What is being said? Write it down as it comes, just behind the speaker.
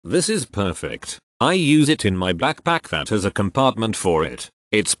This is perfect. I use it in my backpack that has a compartment for it.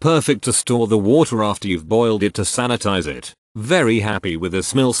 It's perfect to store the water after you've boiled it to sanitize it. Very happy with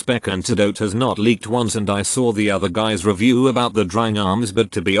this mil-spec antidote, has not leaked once, and I saw the other guy's review about the drying arms,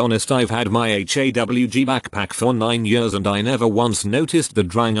 but to be honest I've had my HAWG backpack for 9 years and I never once noticed the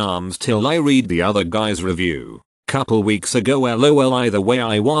drying arms till I read the other guy's review. Couple weeks ago, lol, either way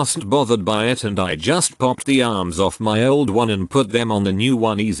I wasn't bothered by it and I just popped the arms off my old one and put them on the new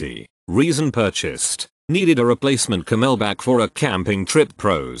one. Easy. Reason purchased. Needed a replacement CamelBak for a camping trip.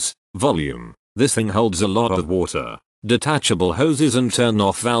 Pros. Volume. This thing holds a lot of water. Detachable hoses and turn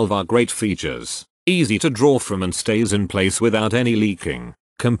off valve are great features. Easy to draw from and stays in place without any leaking.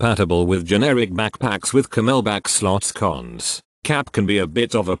 Compatible with generic backpacks with CamelBak slots. Cons. Cap can be a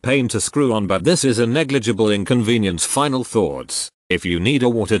bit of a pain to screw on, but this is a negligible inconvenience. Final thoughts. If you need a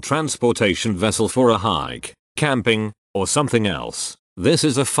water transportation vessel for a hike, camping, or something else, this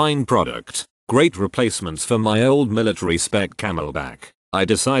is a fine product. Great replacements for my old military spec CamelBak. I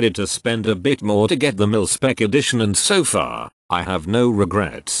decided to spend a bit more to get the mil-spec edition and so far, I have no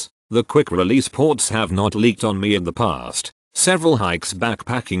regrets. The quick release ports have not leaked on me in the past. Several hikes,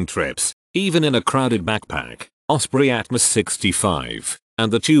 backpacking trips, even in a crowded backpack. Osprey Atmos 65.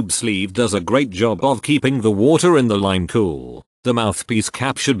 And the tube sleeve does a great job of keeping the water in the line cool. The mouthpiece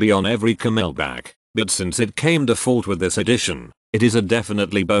cap should be on every CamelBak, but since it came default with this edition, it is a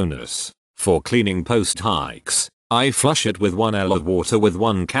definitely bonus. For cleaning post hikes, I flush it with 1 L of water with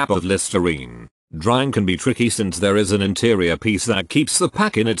 1 cap of Listerine. Drying can be tricky since there is an interior piece that keeps the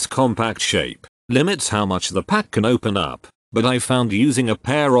pack in its compact shape, limits how much the pack can open up, but I found using a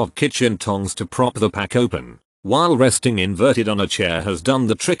pair of kitchen tongs to prop the pack open, while resting inverted on a chair, has done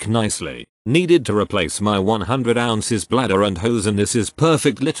the trick nicely. Needed to replace my 100 ounces bladder and hose, and this is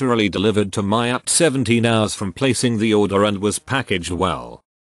perfect. Literally delivered to my at 17 hours from placing the order and was packaged well.